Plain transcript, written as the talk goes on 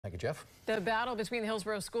Jeff. The battle between the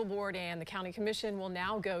Hillsborough School Board and the County Commission will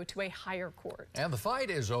now go to a higher court. And the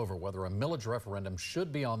fight is over whether a millage referendum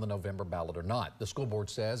should be on the November ballot or not. The school board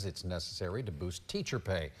says it's necessary to boost teacher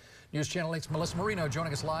pay. News Channel 8's Melissa Marino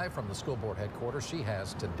joining us live from the school board headquarters. She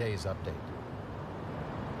has today's update.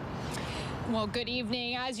 Well, good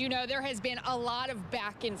evening. As you know, there has been a lot of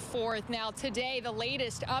back and forth. Now, today, the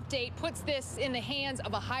latest update puts this in the hands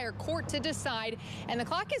of a higher court to decide, and the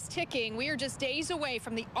clock is ticking. We are just days away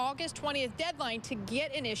from the August 20th deadline to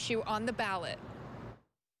get an issue on the ballot.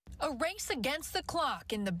 A race against the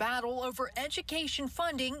clock in the battle over education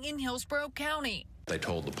funding in Hillsborough County. They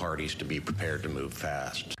told the parties to be prepared to move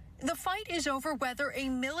fast. The fight is over whether a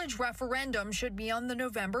millage referendum should be on the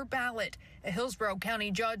November ballot. A Hillsborough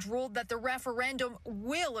County judge ruled that the referendum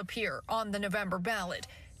will appear on the November ballot.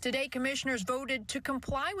 Today, commissioners voted to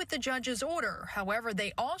comply with the judge's order. However,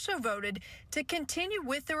 they also voted to continue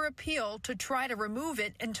with their appeal to try to remove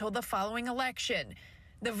it until the following election.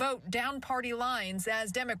 The vote down party lines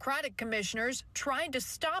as Democratic commissioners tried to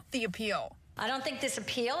stop the appeal. I don't think this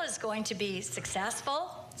appeal is going to be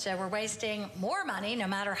successful, so we're wasting more money no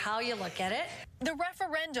matter how you look at it. The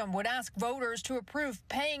referendum would ask voters to approve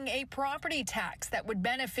paying a property tax that would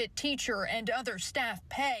benefit teacher and other staff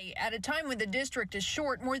pay at a time when the district is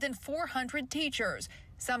short more than 400 teachers.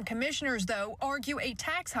 Some commissioners, though, argue a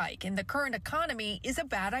tax hike in the current economy is a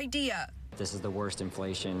bad idea. This is the worst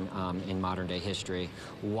inflation in modern day history.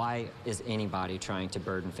 Why is anybody trying to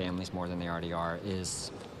burden families more than they already are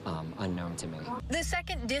is unknown to me. The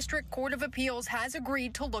 2nd District Court of Appeals has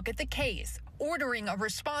agreed to look at the case, ordering a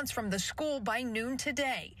response from the school by noon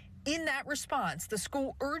today. In that response, the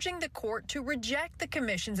school urging the court to reject the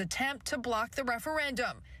commission's attempt to block the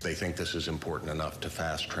referendum. They think this is important enough to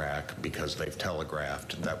fast track because they've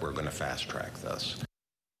telegraphed that we're going to fast track this.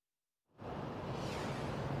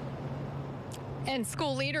 And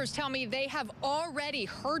school leaders tell me they have already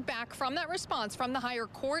heard back from that response from the higher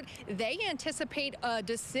court. They anticipate a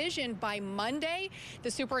decision by Monday. The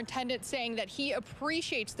superintendent saying that he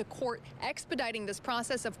appreciates the court expediting this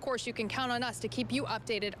process. Of course, you can count on us to keep you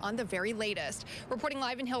updated on the very latest. Reporting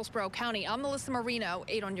live in Hillsborough County, I'm Melissa Marino,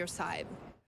 8 on your side.